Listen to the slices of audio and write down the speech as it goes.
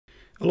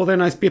Hello there,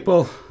 nice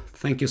people.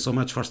 Thank you so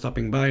much for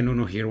stopping by.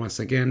 Nuno here once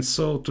again.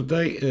 So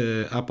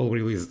today Apple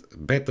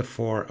released beta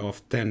 4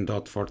 of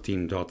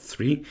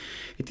 10.14.3.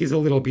 It is a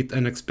little bit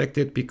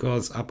unexpected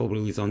because Apple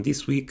released on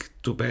this week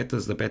two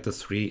betas, the beta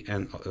 3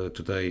 and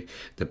today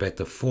the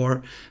beta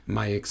 4.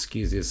 My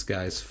excuses,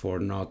 guys, for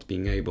not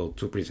being able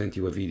to present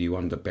you a video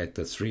on the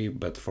beta 3,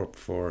 but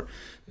for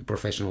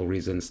professional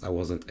reasons I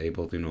wasn't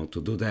able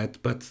to do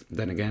that. But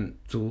then again,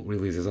 two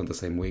releases on the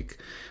same week.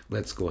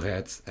 Let's go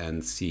ahead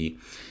and see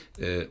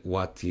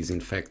what is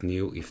in fact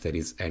new, if there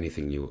is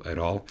anything new at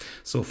all.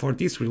 So for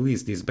this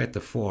release, this beta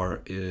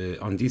 4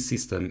 on this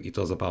system, it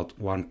was about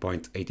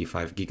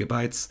 1.85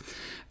 gigabytes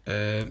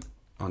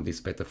on this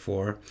beta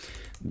 4.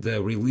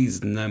 The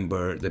release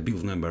number, the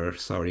build number,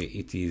 sorry,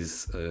 it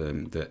is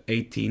the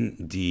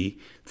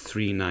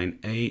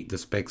 18D39A. The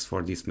specs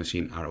for this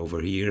machine are over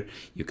here.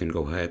 You can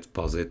go ahead,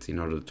 pause it in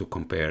order to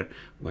compare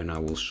when I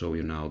will show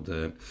you now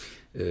the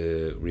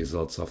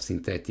results of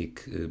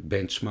synthetic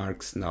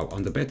benchmarks. Now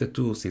on the beta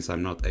 2, since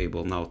I'm not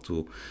able now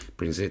to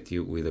present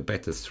you with a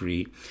beta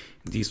 3,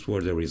 these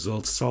were the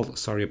results. So,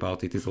 sorry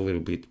about it, it's a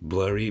little bit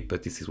blurry,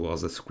 but this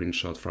was a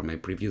screenshot from my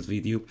previous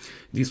video.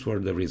 These were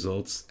the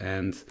results,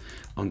 and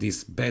on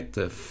this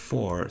beta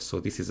 4,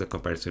 so this is a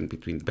comparison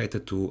between beta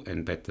 2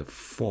 and beta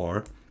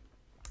 4.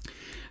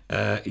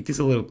 It is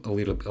a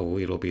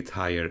little bit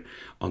higher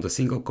on the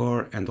single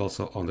core and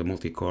also on the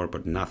multi-core,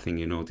 but nothing,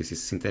 this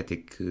is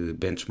synthetic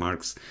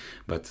benchmarks,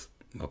 but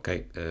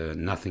okay,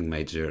 nothing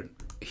major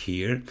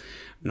here.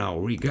 Now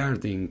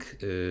regarding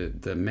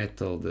the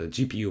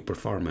GPU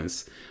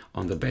performance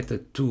on the beta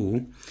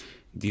 2,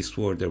 these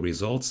were the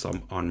results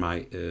on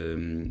my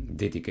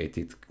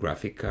dedicated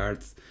graphic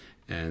card,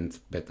 and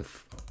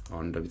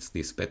on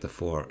this beta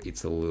 4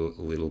 it's a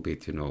little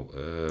bit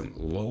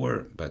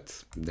lower,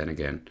 but then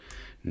again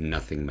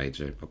nothing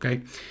major. Okay,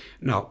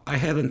 now I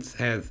haven't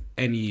had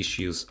any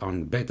issues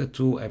on beta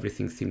 2.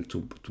 Everything seemed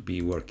to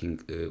be working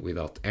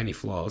without any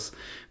flaws,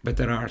 but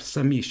there are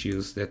some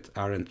issues that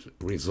aren't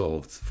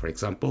resolved. For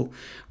example,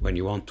 when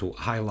you want to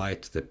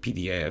highlight the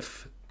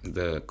PDF,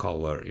 the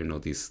color,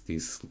 this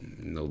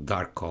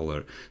dark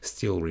color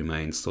still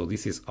remains. So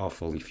this is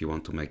awful if you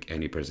want to make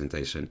any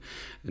presentation.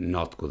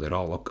 Not good at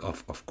all.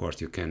 Of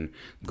course you can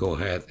go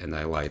ahead and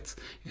highlight,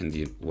 and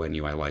when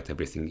you highlight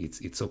everything,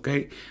 it's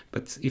okay.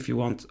 But if you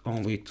want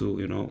only to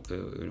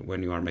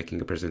when you are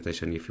making a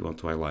presentation, if you want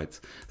to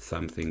highlight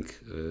something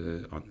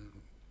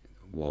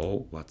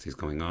whoa, what is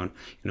going on?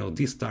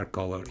 This dark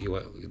color,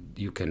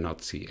 you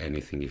cannot see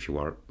anything if you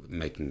are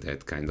making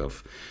that kind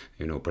of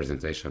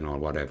presentation or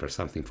whatever,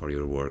 something for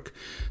your work.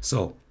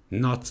 So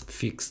not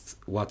fixed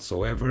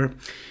whatsoever.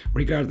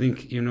 Regarding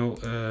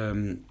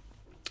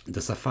the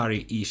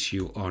Safari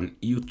issue on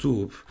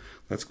YouTube,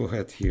 let's go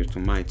ahead here to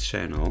my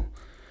channel,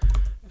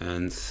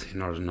 and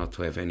in order not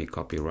to have any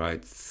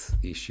copyright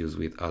issues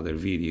with other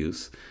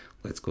videos,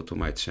 let's go to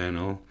my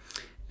channel.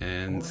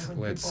 And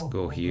let's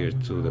go here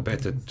to the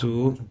beta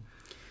 2.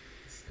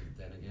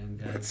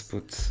 Let's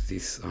put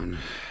this on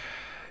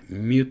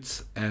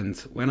mute, and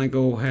when I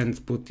go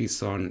and put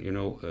this on,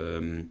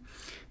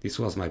 this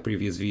was my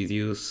previous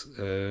videos.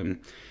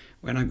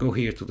 When I go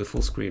here to the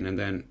full screen, and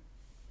then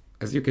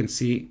as you can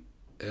see,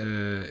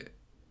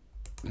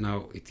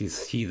 now it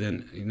is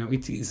hidden.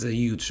 It is a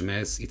huge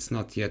mess. It's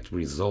not yet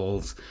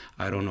resolved.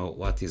 I don't know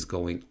what is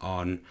going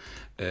on.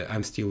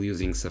 I'm still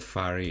using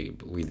Safari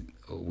with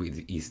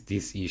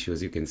this issue,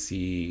 as you can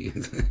see.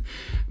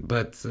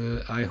 But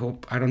I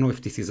don't know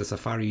if this is a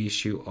Safari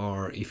issue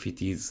or if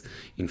it is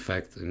in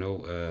fact a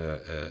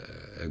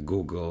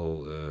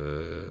Google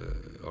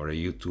or a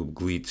YouTube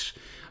glitch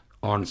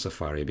on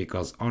Safari,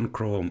 because on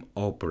Chrome,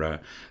 Opera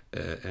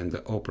and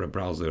the Opera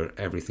browser,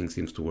 everything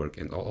seems to work,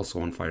 and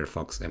also on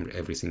Firefox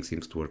everything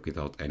seems to work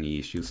without any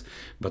issues,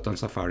 but on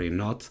Safari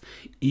not.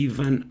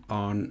 Even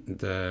on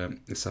the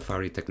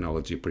Safari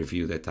technology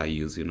preview that I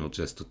use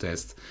just to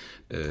test,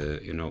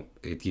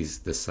 it is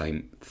the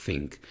same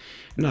thing.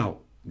 Now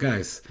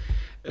guys,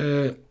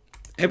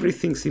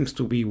 everything seems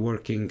to be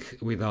working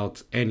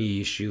without any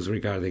issues,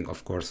 regarding,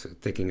 of course,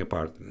 taking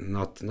apart,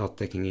 not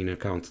taking in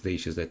account the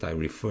issues that I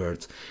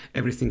referred.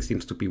 Everything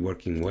seems to be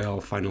working well.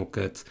 Final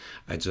Cut,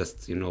 I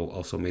just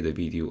also made a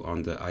video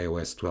on the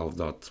iOS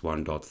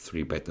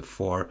 12.1.3 beta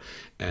 4,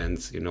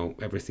 and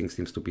everything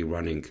seems to be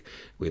running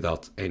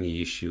without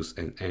any issues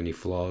and any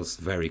flaws.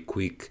 Very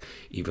quick,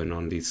 even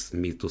on this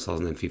mid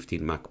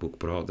 2015 MacBook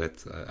Pro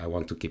that I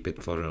want to keep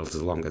it for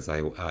as long as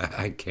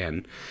I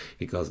can,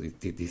 because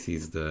this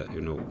is the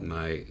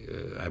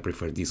I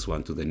prefer this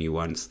one to the new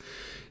ones,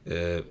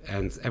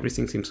 and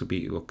everything seems to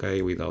be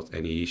okay without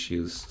any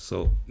issues.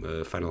 So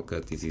Final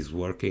Cut, this is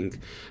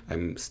working.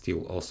 I'm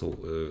still also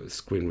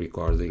screen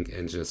recording,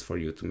 and just for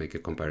you to make a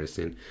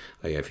comparison,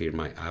 I have here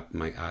my app,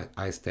 my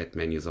iStat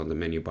menus on the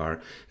menu bar.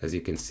 As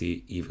you can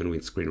see, even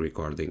with screen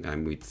recording,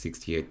 I'm with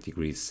 68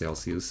 degrees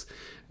Celsius,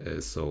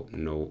 so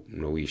no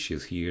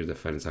issues here. The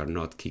fans are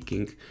not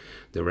kicking.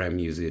 The RAM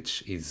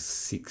usage is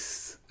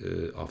 6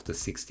 of the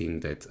 16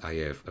 that I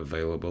have available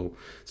available,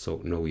 so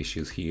no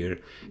issues here.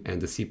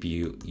 And the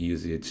CPU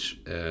usage,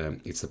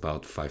 it's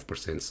about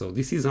 5%. So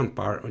this is on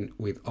par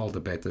with all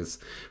the betas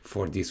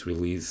for this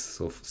release,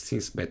 so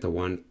since beta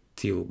 1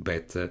 till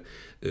beta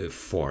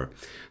 4.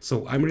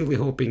 So I'm really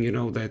hoping, you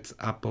know, that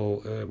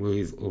Apple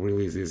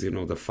releases, you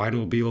know, the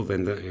final build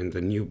and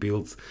the new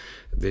builds,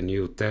 the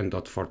new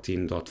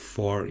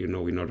 10.14.4, you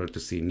know, in order to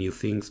see new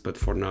things. But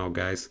for now,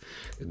 guys,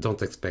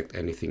 don't expect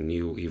anything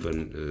new.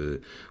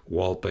 Even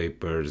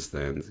wallpapers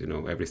and, you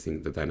know,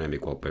 everything, the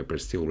dynamic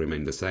wallpapers still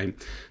remain the same.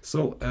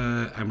 So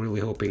I'm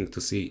really hoping to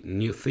see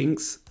new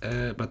things.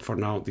 But for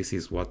now, this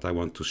is what I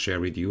want to share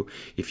with you.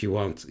 If you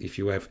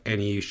have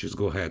any issues,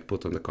 go ahead,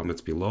 put on the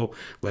comments below.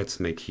 Let's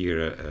make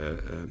here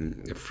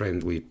a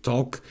friendly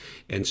talk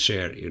and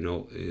share, you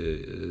know,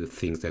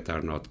 things that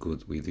are not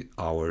good with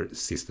our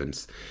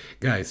systems.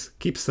 Guys,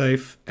 keep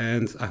safe,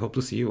 and I hope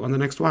to see you on the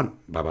next one.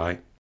 Bye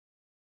bye.